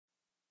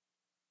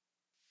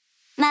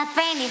My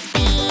friend is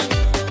bee,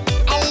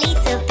 a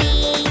little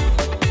bee.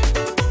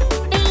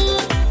 Bee,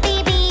 bee,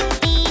 bee,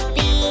 bee,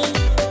 bee.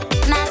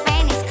 My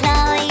friend is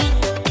Chloe,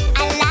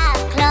 I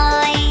love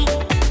Chloe.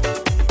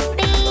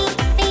 Bee,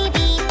 bee,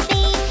 bee,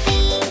 bee,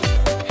 bee.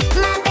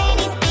 My friend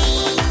is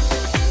bee,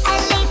 a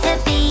little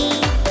bee.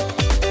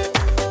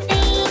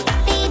 Bee,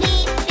 bee,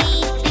 bee,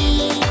 bee,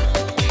 bee.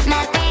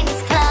 My friend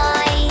is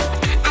Chloe,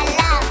 I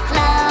love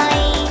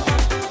Chloe.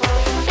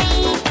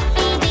 Bee,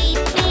 bee, bee,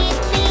 bee,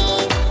 bee.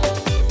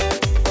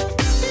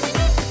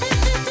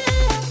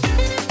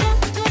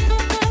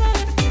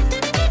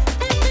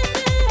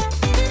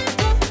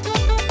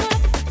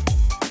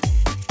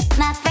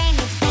 My friend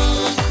is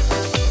bee,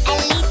 a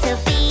little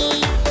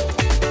bee.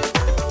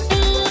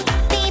 Bee,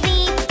 bee,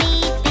 bee,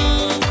 bee,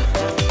 bee.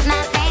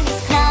 My friend is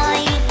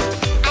Chloe,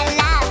 I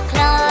love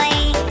Chloe.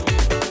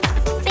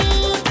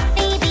 Bee,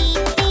 bee, bee,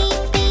 bee,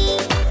 bee.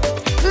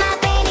 My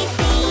friend is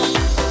bee,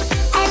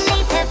 a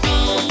little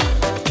bee.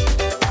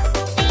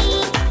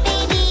 Bee,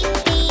 bee, bee,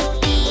 bee,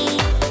 bee.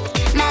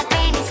 My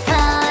friend is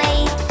Chloe,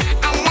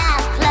 I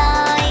love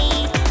Chloe.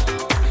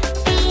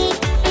 Bee,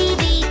 bee,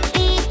 bee,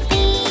 bee,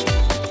 bee.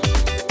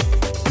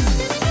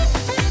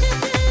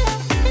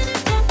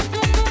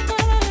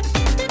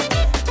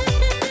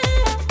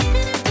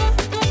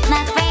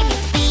 My friend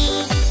is bee,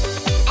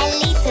 a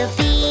little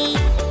bee.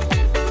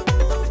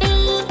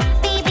 Bee,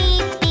 bee, bee,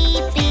 bee,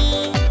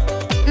 bee.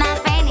 My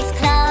friend is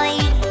Chloe,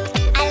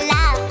 I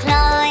love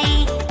Chloe.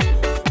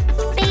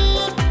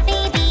 Bee,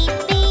 bee, bee,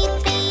 bee,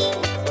 bee.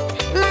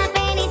 My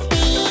friend is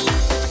bee,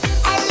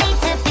 a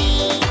little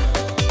bee.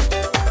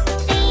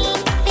 Bee,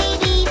 bee,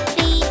 bee,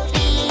 bee,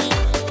 bee.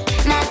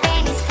 My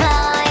friend is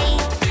Chloe,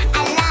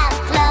 I love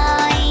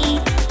Chloe.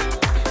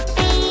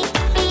 Bee,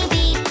 bee,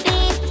 bee,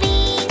 bee,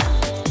 bee.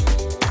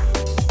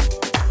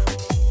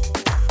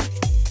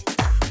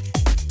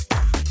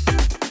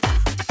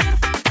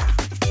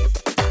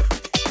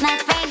 My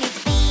friend is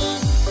bee,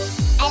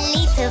 a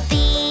little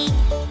bee.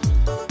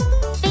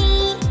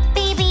 Bee,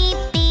 bee, bee,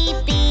 bee,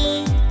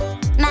 bee.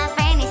 My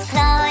friend is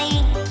Chloe,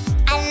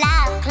 I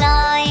love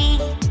Chloe.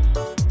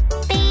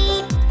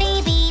 Bee, bee,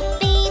 bee,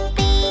 bee,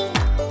 bee.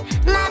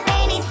 My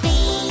friend is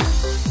bee,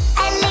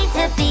 a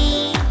little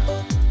bee.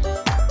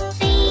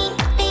 Bee,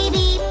 bee,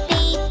 bee,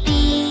 bee,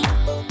 bee.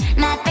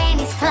 My friend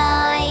is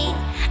Chloe,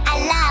 I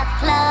love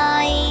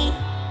Chloe.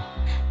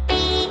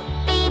 Bee,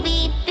 bee,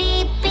 bee,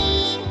 bee,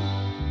 bee.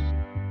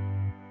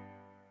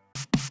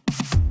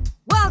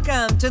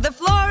 Welcome to the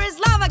floor is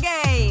lava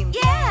game!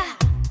 Yeah!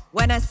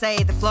 When I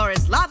say the floor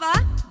is lava,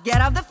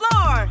 get off the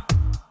floor!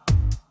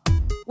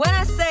 When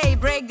I say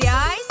break the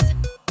ice,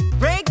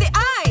 break the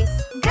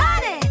ice!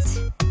 Got it!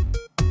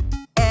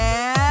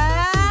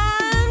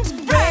 And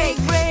break,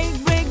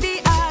 break, break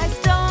the ice!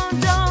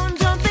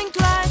 Don't think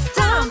twice!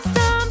 Stomp,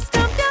 stomp,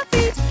 stomp your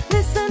feet!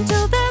 Listen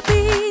to the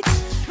beat!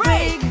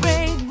 Break,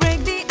 break,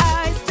 break the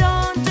ice!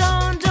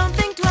 Don't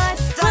think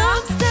twice!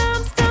 Stomp,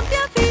 stomp, stomp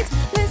your feet!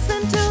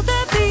 Listen to the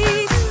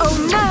beat! Oh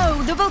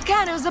no, the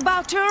volcano's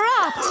about to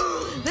erupt!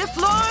 The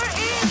floor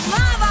is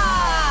lava!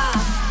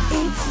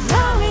 It's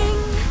flowing!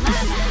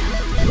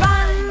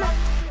 Run!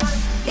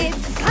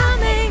 It's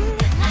coming!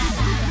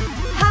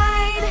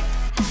 Hide!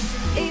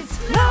 It's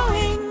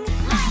flowing!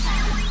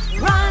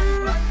 Run!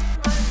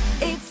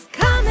 It's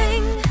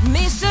coming!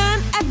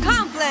 Mission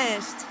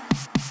accomplished!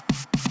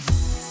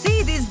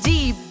 See this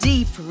deep,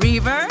 deep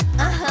river?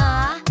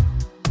 Uh-huh.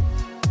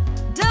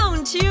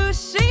 Don't you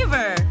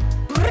shiver!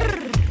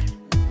 Brrr.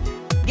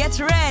 Get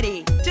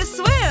ready to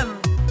swim!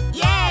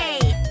 Yay!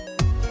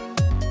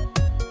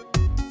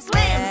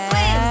 Swim,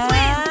 swim,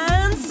 swim!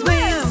 And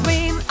swim!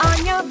 Swim on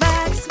your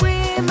back,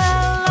 swim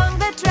along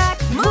the track.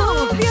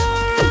 Move your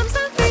arms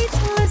and feet,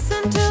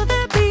 listen to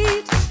the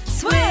beat.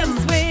 Swim,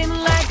 swim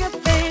like a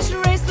fish,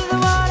 race through the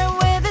water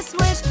with a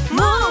swish.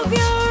 Move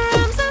your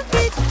arms and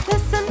feet,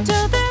 listen to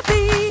the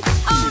beat.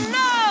 Oh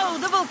no,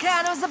 the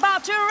volcano's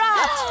about to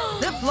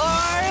erupt. The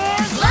floor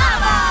is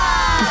lava!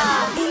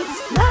 It's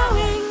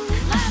flowing.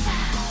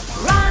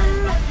 Run!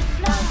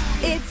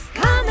 It's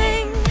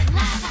coming!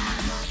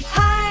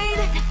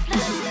 Hide!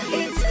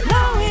 It's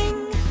flowing!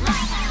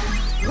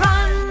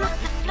 Run!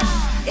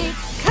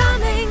 It's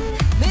coming!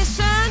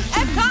 Mission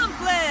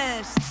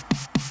accomplished!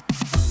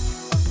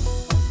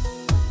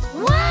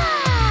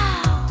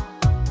 Wow!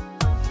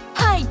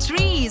 High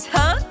trees,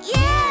 huh?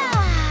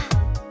 Yeah!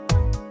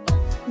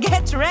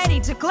 Get ready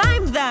to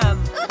climb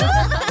them!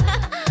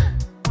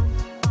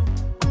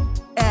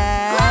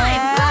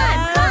 Climb,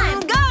 climb, climb!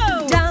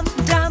 Go! Jump,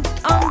 jump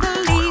on the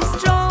leaves,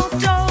 stroll,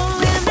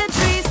 stroll in the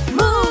trees.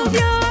 Move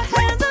your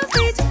hands and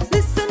feet,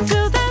 listen to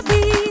the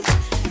beat.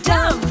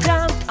 Jump,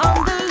 jump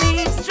on the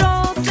leaves,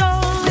 stroll,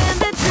 stroll in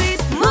the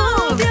trees.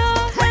 Move your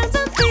hands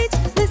and feet,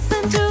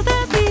 listen to the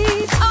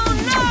beat. Oh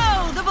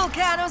no, the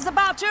volcano's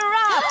about to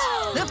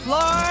erupt. The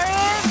floor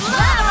is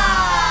lava!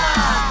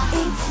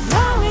 It's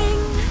flowing.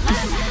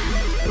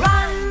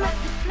 Run!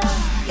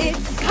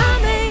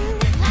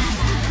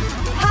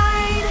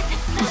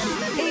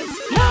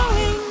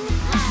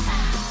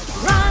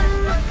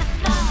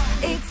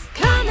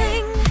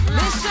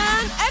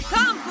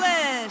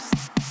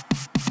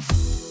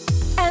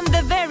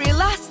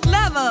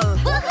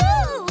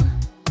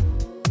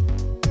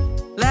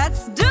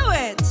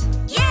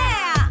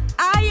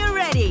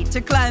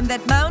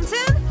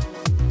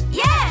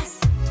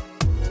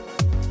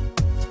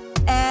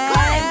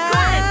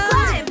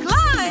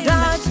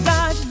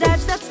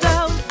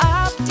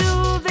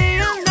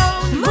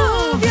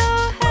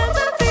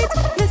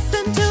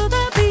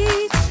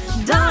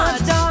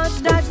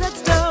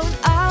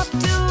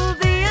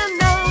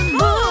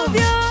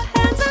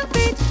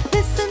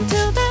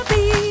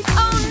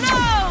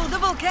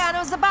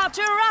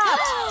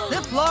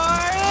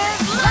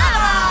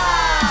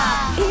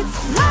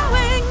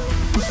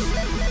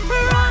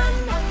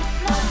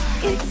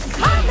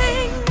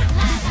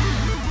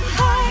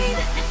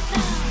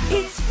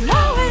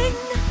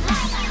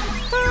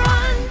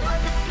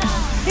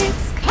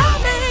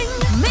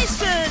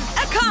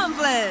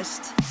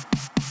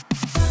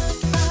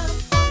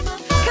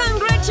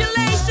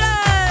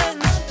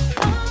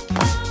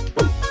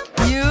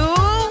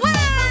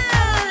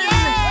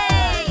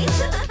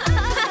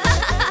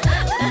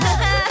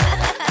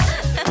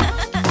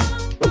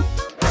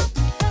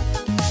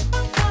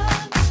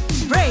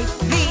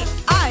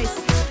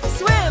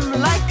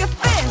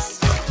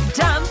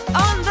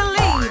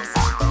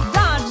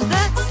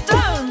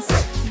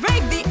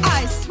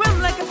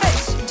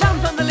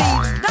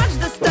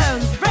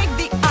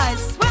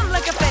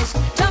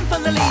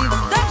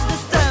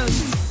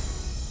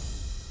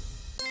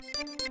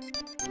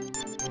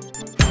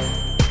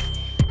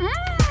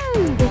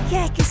 The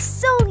cake is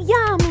so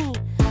yummy!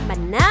 But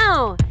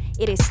now,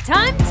 it is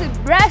time to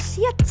brush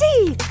your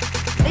teeth!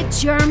 The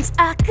germs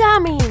are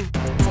coming!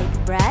 Take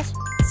a brush,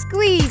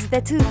 squeeze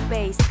the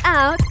toothpaste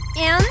out,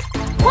 and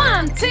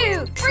 1,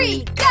 2,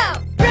 3, go!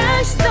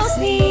 Brush those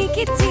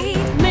sneaky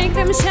teeth, make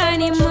them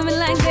shiny, moving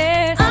like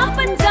this. Up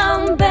and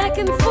down, back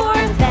and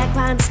forth, back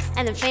ones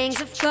and the fangs,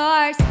 of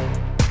course.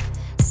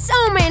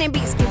 So many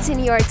biscuits in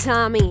your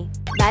tummy,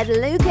 but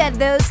look at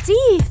those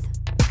teeth!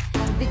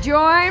 The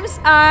germs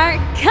are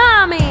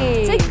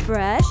coming! Take a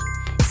brush,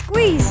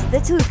 squeeze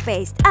the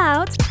toothpaste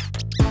out,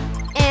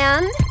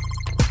 and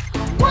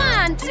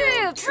 1,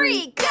 2,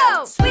 3,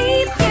 go!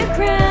 Sweep your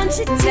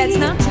crunchy teeth. That's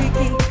not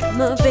tricky.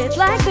 Move it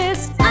like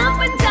this. Up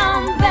and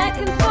down, back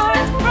and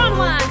forth. Front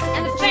ones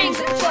and the fangs,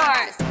 of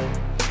course.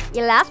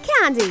 You love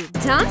candy,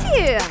 don't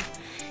you?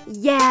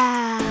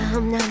 Yeah,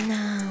 nom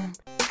nom.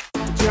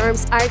 The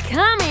germs are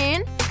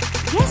coming.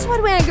 Guess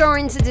what we're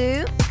going to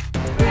do?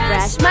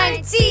 Brush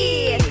my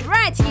teeth!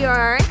 Right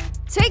here!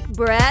 Take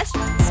brush,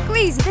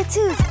 squeeze the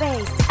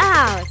toothpaste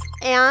out,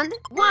 and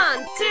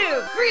 1,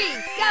 2, 3,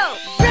 go!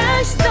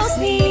 Brush those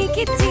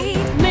sneaky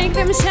teeth, make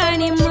them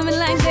shiny, moving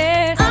like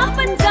this. Up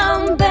and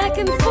down, back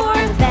and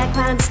forth, back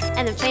ones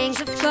and the fangs,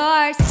 of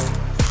course.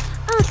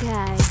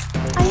 Okay,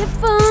 are you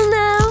full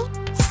now?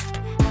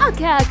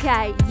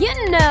 Okay, you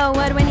know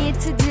what we need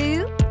to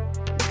do.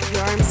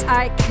 Germs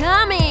are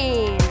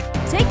coming.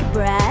 Take a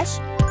brush,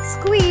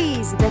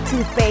 squeeze the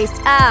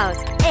toothpaste out,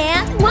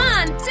 and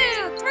 1, 2,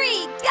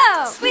 3,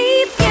 go!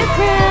 Sweep your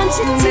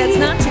crunchy teeth. That's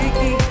not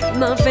tricky.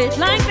 Move it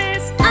like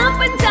this. Up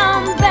and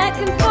down, back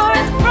and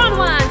forth. Front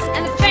ones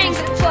and the fangs,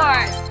 of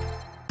course.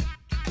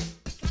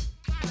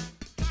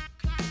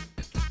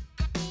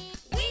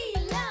 We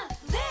love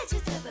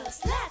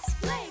vegetables. Let's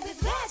play with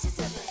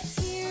vegetables.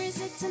 Here's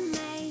a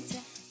tomato,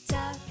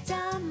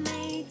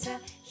 tomato.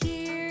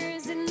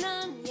 Here's an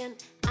onion,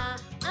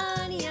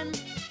 onion.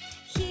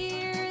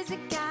 Here's a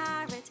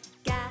carrot,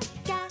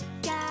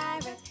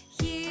 carrot.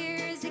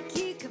 Here's a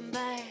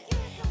cucumber,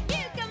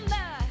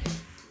 cucumber.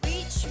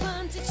 Which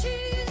one to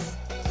choose?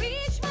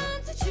 Which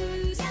one to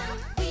choose?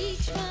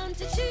 Which one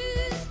to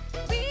choose?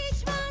 Which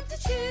one to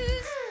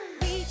choose?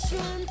 Which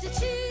one to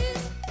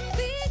choose?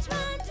 Which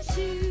one to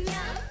choose?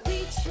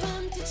 Which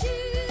one to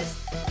choose?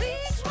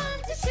 Which one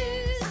to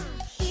choose?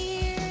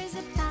 Here's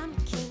a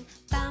pumpkin,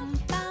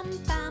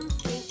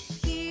 pumpkin.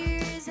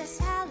 Here's a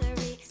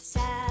celery,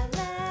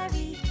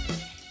 celery.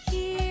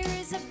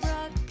 Here's a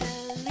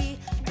broccoli,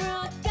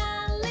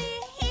 broccoli.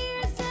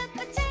 Here's a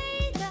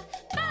potato,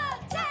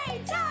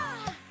 potato.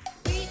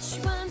 Which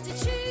one to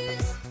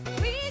choose?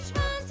 Which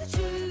one to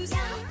choose?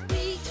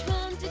 Which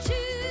one to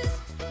choose?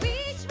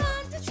 Which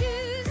one to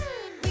choose?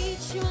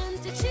 Which one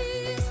to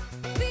choose?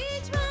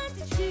 Which one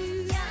to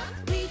choose?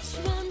 Which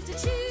one to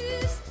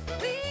choose?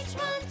 Which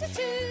one to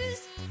choose?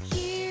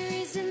 Here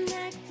is an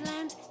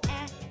eggplant,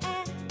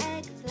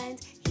 eggplant.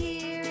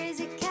 Here is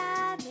a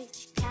cabbage,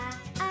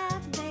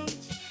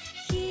 cabbage.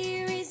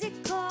 Here is a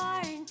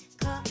corn,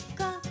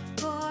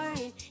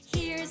 corn.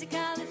 Here's a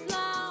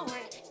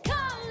cauliflower,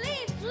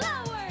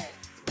 cauliflower.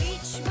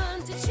 Which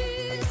one to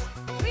choose?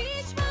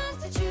 Which one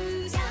to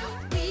choose?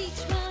 Which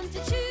one to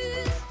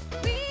choose?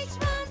 Which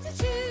one to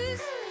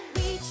choose?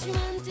 Which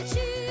one to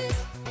choose?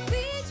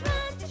 Which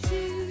one to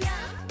choose?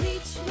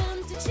 Which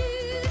one to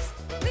choose?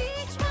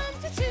 Which one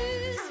to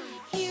choose?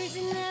 Here's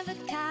an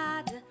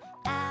avocado,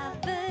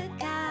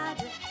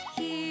 avocado.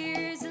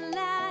 Here's a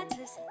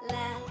lettuce,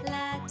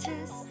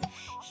 lettuce.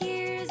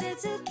 Here's a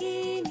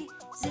zucchini,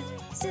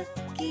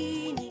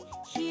 zucchini.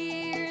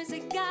 Here's a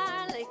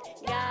garlic,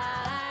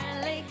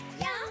 garlic.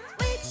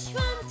 Which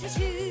one to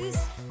choose?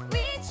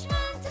 Which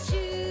one to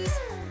choose?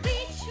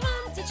 Which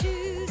one to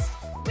choose?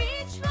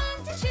 Which one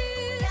to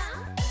choose?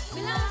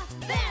 We love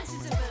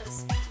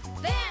vegetables.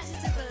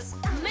 Vegetables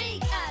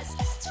make us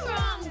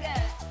stronger.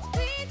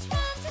 Which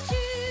one to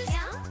choose?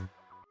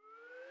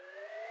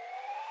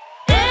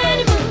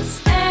 Animals,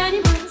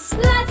 animals,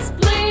 let's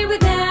play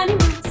with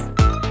animals.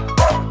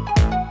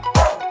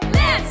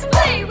 Let's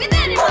play with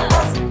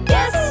animals.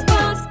 Guess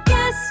what?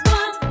 Guess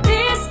what?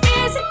 This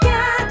is a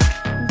cat.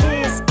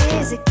 This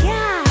is a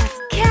cat.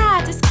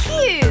 Cat is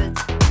cute.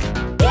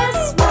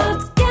 Guess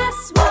what?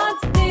 Guess what?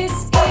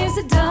 This is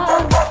a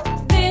dog.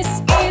 This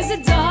is a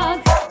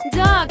dog.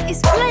 Dog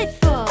is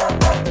playful.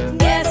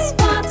 Guess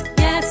what?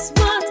 Guess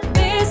what?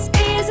 This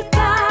is a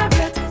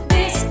parrot.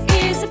 This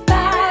is a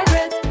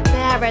parrot.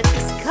 Parrot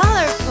is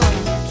colorful.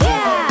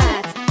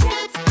 Cat.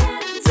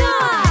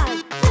 Dog.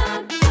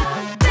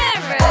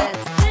 Parrot.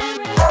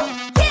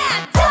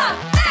 Cat, dog,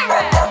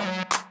 parrot.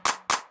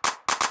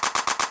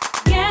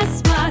 Guess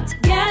what?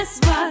 Guess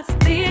what?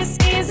 This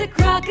is a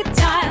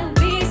crocodile.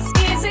 This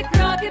is a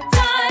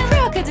crocodile.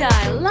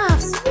 Crocodile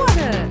loves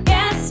water.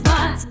 Guess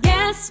what?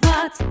 Guess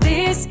what?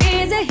 This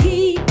is a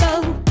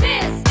hippo.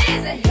 This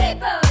is a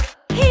hippo.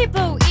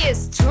 Hippo is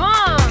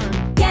strong.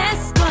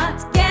 Guess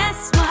what?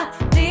 Guess what?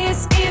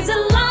 This is a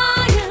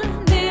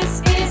lion.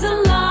 This is a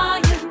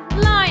lion.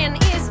 Lion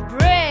is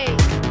brave.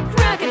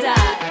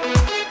 Crocodile.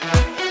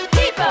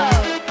 Hippo.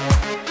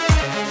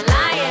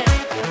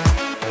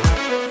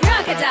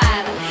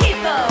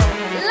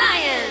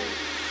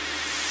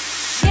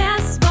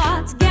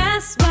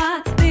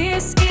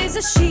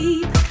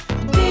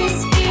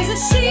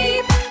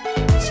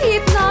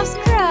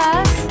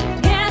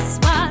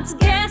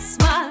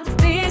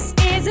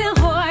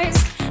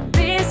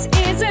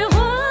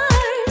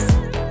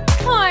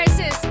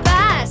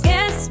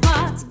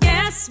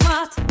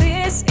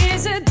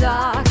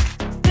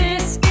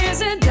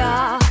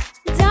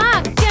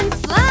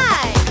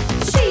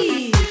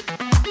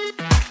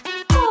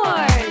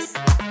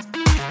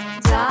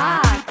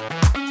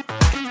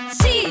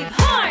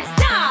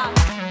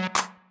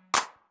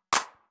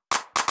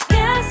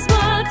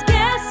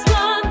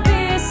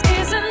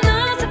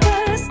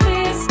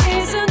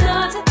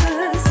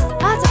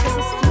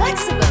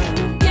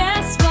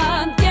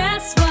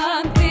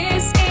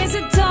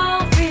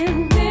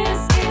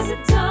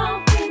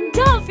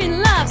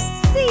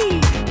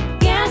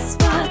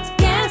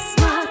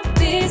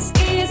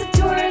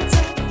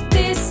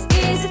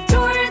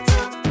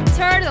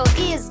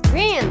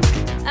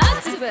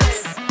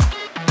 octopus,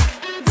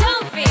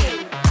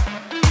 dolphin,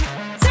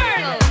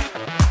 turtle,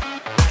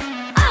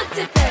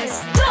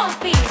 octopus,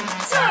 dolphin,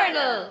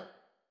 turtle.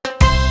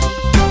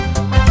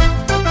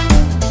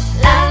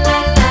 La la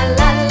la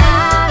la la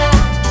la.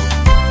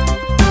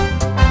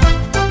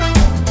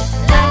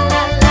 La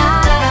la la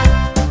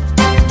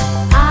la.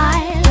 I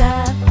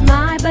love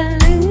my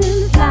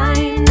balloon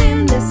flying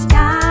in the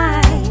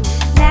sky,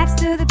 next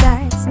to the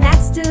birds,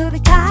 next to the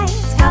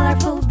kites,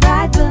 colorful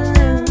bright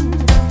balloon.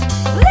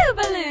 Blue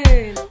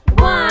balloon,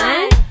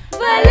 one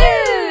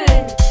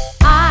balloon.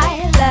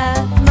 I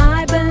love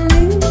my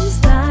balloons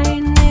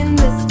flying in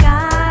the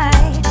sky,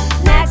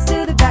 next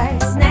to the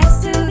birds,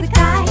 next to the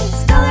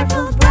kites,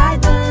 colorful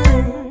bright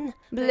balloon.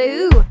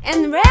 Blue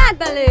and red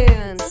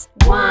balloons.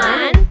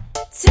 One,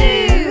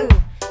 two,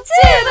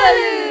 two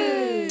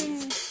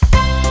balloons.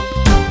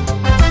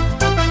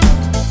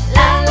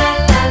 La la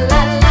la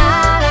la la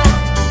la.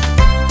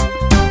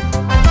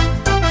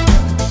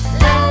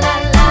 La la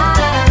la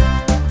la.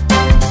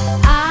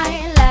 I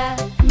love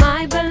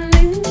my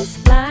balloons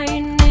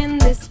flying in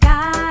the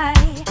sky,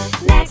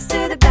 next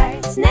to the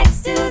birds,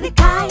 next to the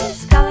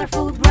kites,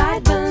 colorful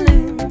bright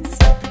balloons.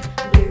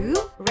 Blue,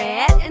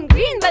 red and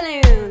green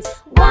balloons.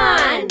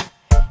 One,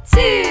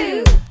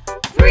 two,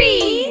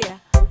 three,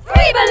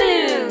 three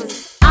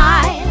balloons.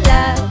 I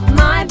love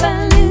my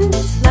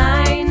balloons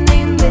flying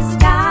in the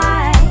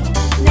sky,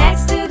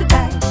 next to the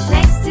birds,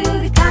 next to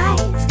the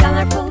kites,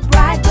 colorful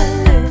bright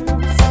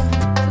balloons.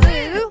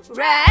 Blue,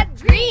 red,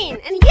 green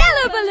and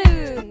yellow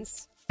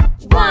balloons.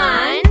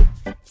 One,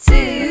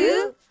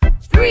 two,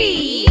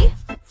 three,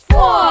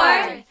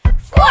 four,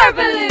 four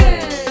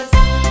balloons.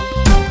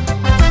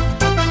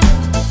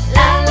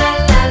 La la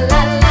la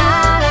la la la.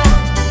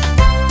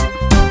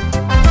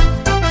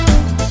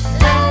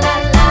 La la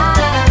la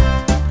la.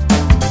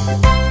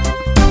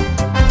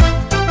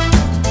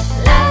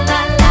 La la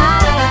la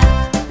la.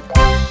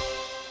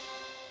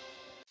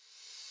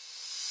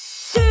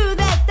 Do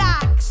the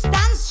ducks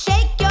dance,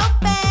 shake your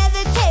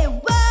feather tail,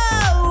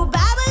 whoa,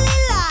 bubbly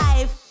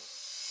life.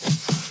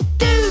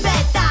 Do the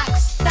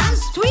ducks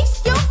dance,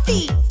 twist your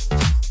feet,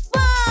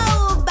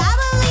 whoa,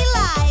 bubbly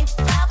life.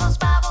 Bubbles,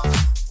 bubbles.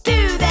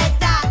 Do the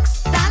ducks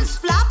dance,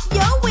 flap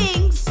your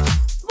wings,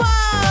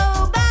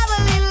 whoa,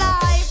 bubbly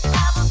life.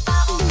 Bubbles,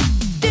 bubbles.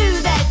 Do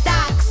the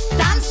ducks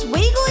dance,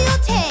 wiggle your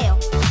tail,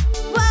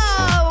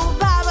 whoa,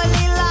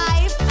 bubbly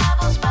life.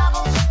 Bubbles,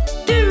 bubbles.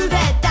 Do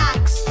the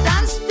ducks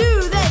dance, do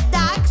the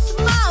ducks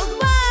mouth,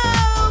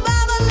 whoa,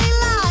 bubbly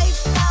life.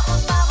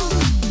 Bubbles, bubbles.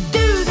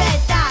 Do the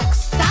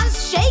ducks dance,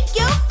 shake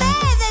your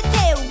feather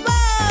tail,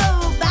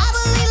 whoa,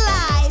 bubbly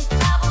life.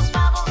 Bubbles,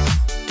 bubbles.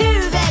 Do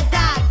the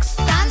ducks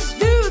dance,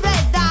 do the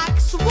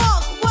ducks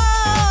walk,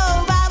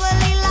 whoa,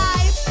 bubbly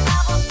life.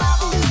 Bubbles,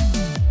 bubbles.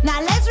 Now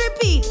let's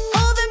repeat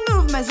all the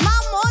movements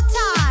one more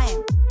time.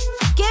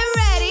 Get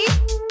ready.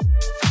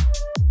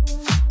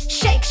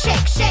 Shake,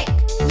 shake, shake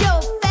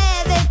your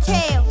feather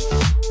tail.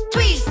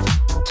 Twist,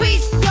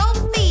 twist your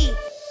feet.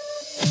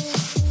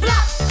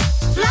 Flap,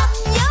 flap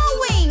your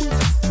wings.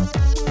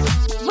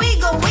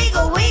 Wiggle,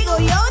 wiggle, wiggle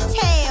your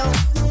tail.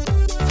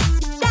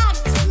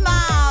 Duck's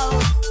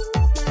mouth.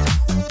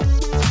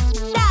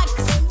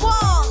 Ducks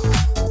walk.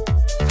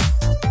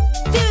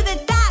 Do the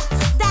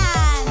ducks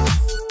dance.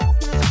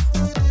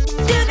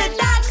 Do the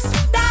ducks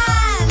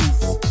dance.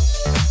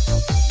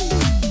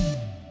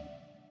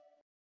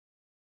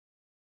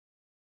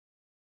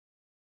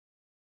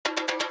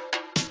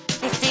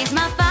 This is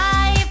my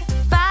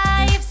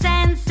five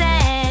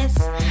senses.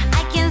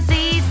 I can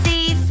see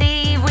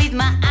with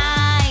my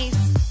eyes.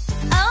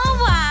 Oh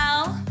wow,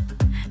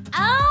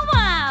 oh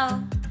wow.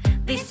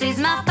 This is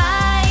my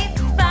five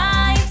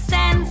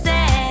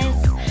senses.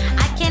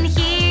 I can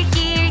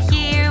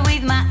hear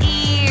with my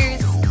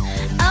ears.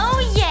 Oh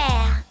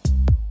yeah,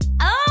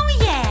 oh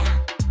yeah.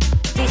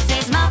 This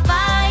is my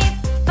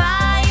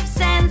five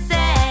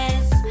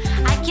senses.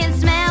 I can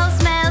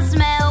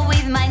smell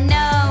with my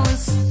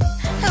nose.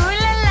 Ooh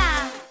la la,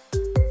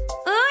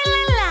 ooh la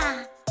la.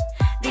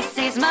 This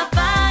is my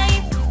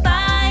five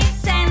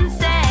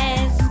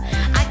senses.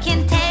 I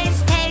can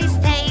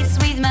taste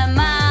with my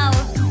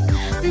mouth.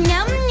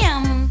 Yum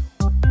yum,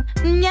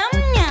 yum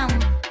yum.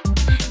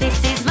 This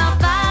is my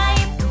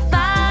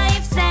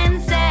five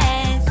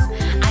senses.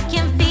 I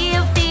can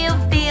feel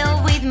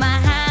with my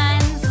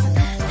hands.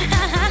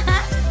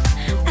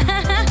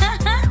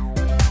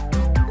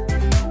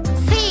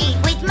 See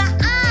with my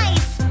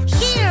eyes,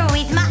 hear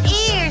with my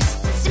ears,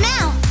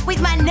 smell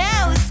with my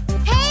nose,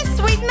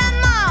 taste with my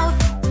mouth,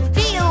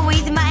 feel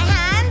with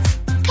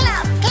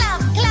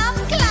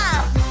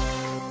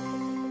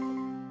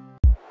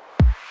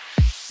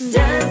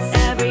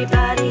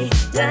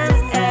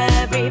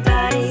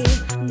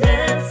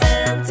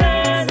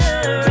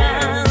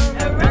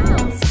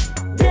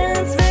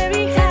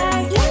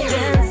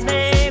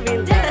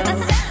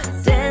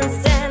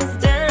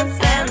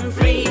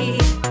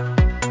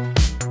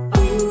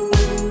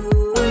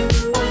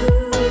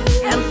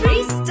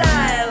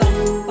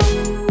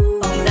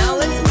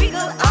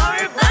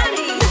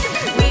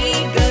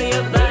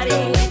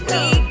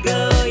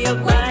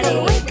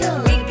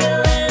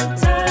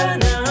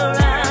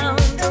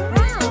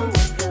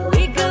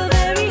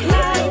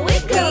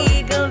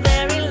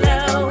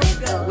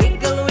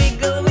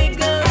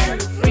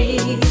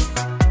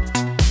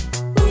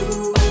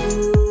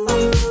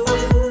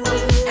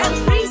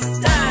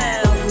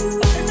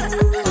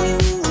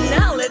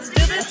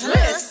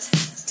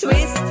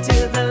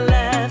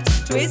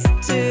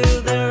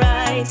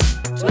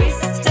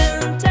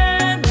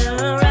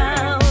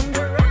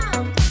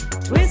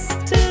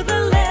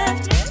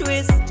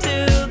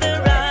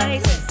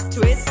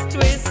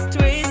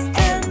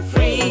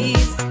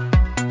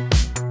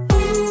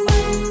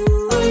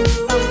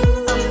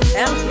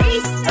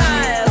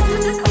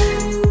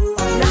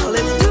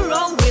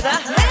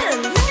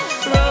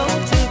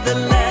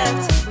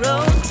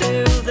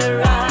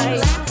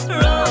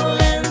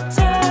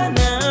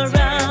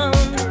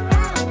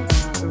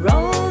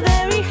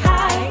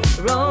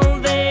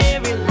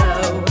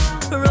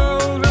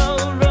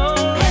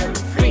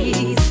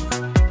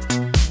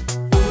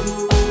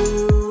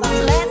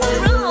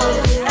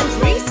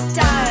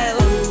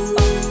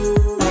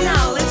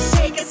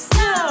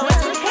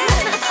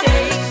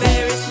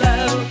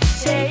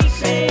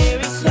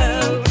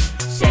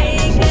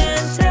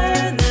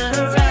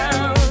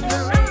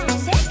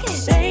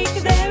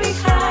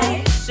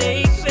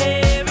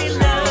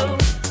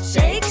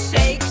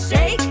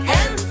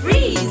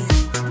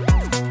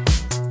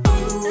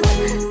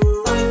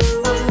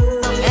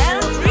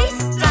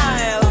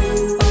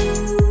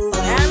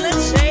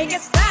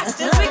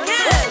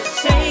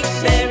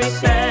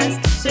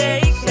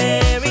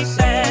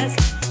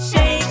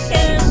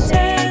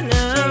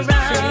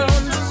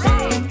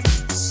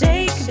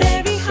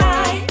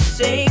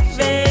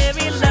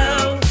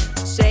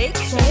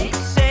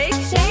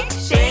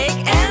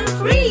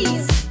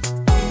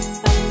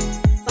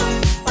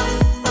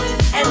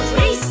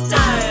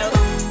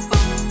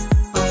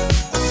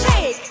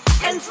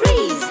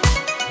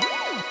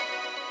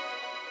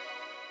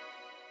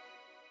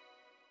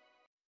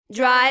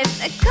Drive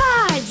a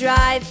car,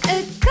 drive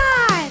a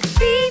car.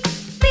 Beep,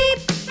 beep,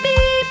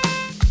 beep.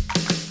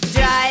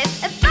 Drive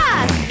a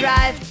bus,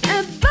 drive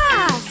a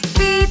bus.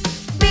 Beep,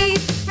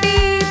 beep,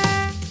 beep.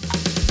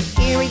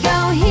 Here we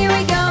go,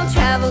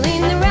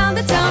 traveling around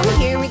the town.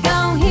 Here we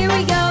go,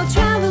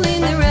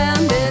 traveling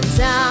around the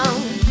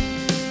town.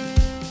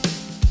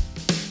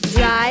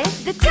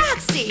 Drive the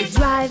taxi,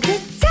 drive the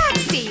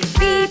taxi.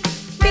 Beep,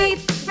 beep,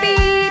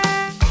 beep.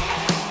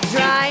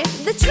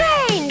 Drive the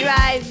train,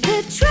 drive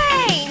the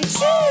train.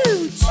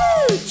 Choo,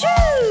 choo,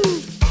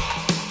 choo.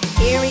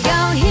 Here we go,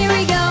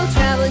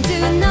 traveling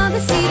to another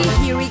city.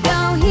 Here we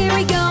go,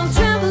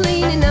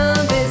 traveling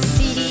another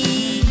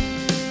city.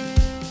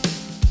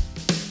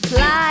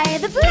 Fly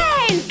the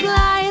plane,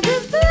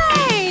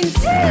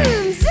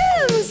 zoom,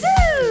 zoom,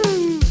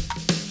 zoom.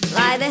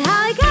 Fly the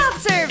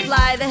helicopter,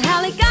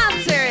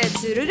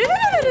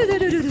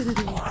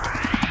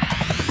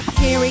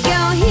 Here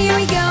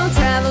we go,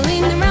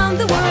 traveling around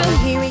the world.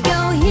 Here we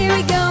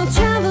go,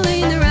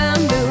 traveling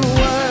around the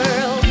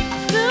world.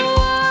 The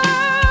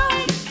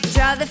world.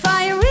 Drive the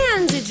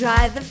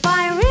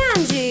fire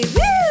engine,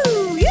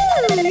 woo, woo,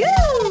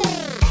 woo.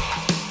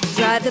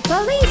 Drive the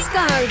police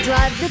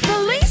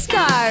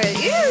car,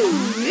 yoo,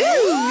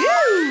 yoo,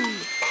 yoo.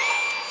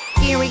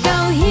 Here we go,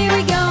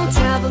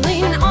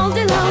 traveling all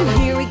day long.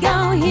 Here we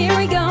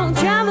go,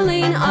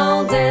 traveling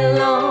all day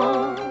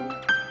long.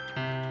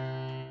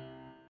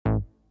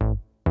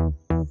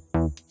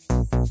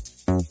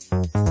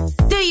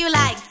 Do you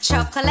like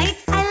chocolate?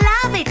 I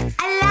love it,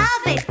 I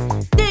love it.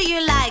 Do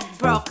you like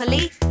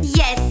broccoli?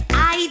 Yes,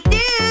 I do.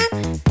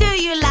 Do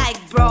you like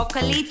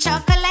broccoli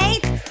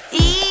chocolate?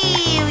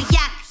 Ew,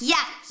 yuck,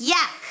 yuck,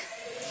 yuck.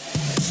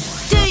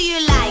 Do you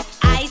like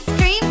ice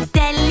cream?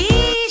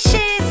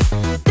 Delicious.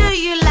 Do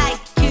you like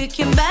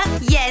cucumber?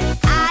 Yes,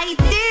 I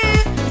do.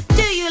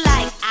 Do you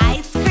like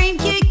ice cream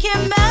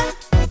cucumber?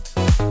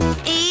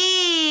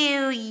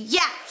 Ew,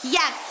 yuck,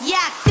 yuck,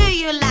 yuck. Do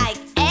you like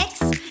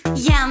eggs?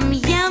 Yum,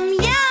 yum,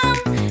 yum.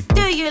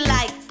 Do you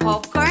like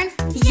popcorn?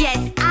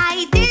 Yes,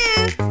 I do.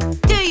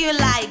 Do you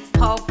like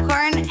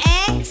popcorn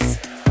eggs?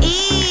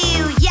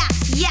 Ew, yuck,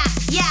 yuck,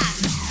 yuck.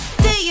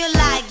 Do you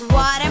like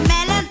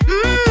watermelon?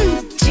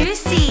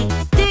 Juicy.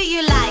 Do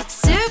you like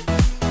soup?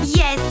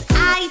 Yes,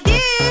 I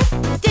do.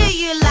 Do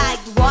you like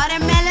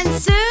watermelon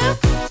soup?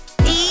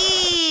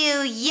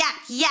 Ew, yuck,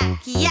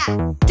 yuck, yuck.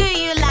 Do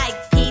you like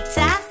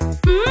pizza?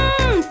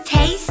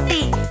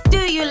 Tasty. Do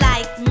you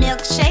like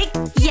milkshake?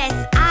 Yes,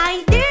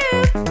 I do.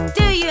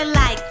 Do you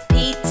like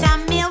pizza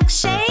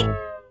milkshake?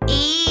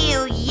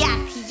 Ew,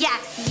 yuck,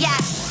 yuck,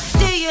 yuck.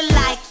 Do you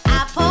like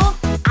apple?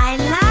 I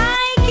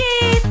like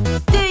it.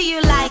 Do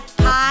you like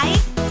pie?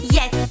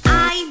 Yes,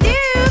 I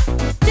do.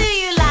 Do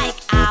you like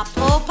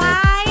apple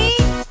pie?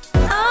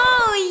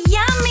 Oh,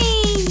 yummy!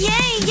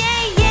 Yay,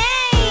 yay,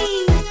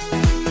 yay!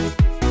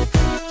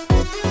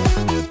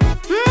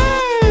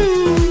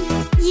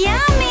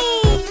 Yummy!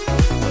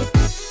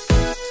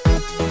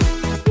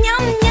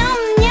 Yum,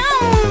 yum,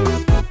 yum!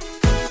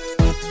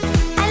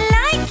 I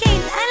like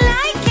it, I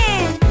like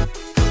it!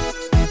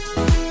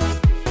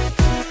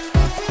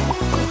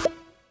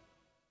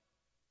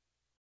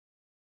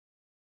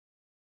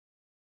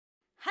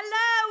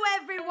 Hello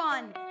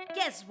everyone!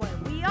 Guess where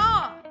we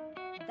are?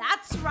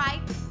 That's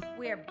right,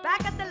 we're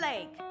back at the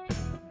lake.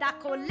 The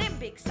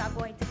Olympics are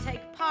going to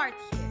take part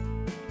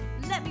here.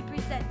 Let me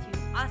present you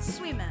our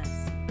swimmers.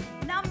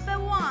 Number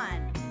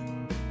 1,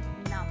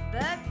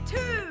 number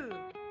 2,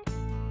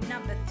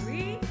 number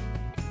 3,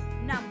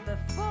 number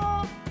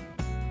 4,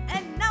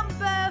 and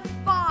number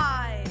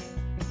 5.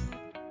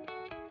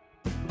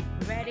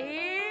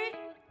 Ready?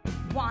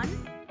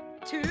 1,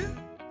 2,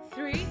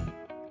 3,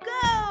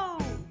 go!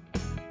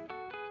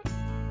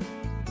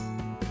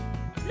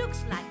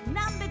 Looks like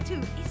number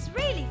 2 is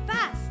really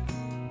fast.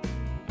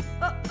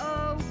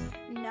 Uh-oh,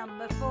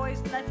 number 4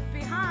 is left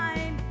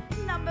behind.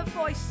 Number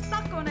 4 is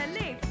stuck on a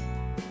leaf.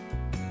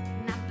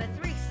 Number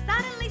 3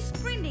 suddenly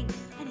sprinting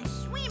and is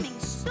swimming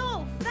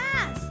so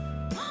fast.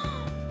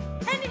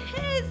 And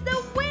he's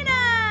the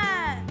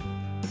winner!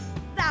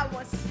 That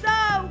was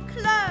so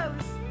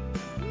close.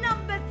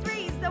 Number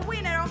 3 is the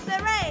winner of the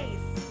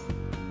race.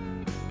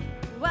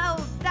 Well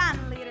done,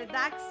 little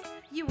ducks.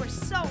 You were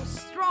so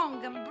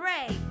strong and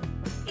brave.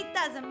 It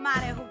doesn't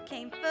matter who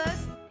came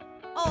first.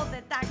 All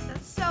the ducks are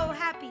so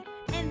happy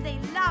and they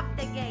love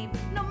the game,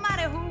 no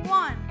matter who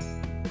won.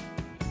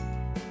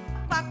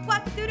 Quack,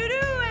 quack,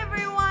 doo-doo-doo,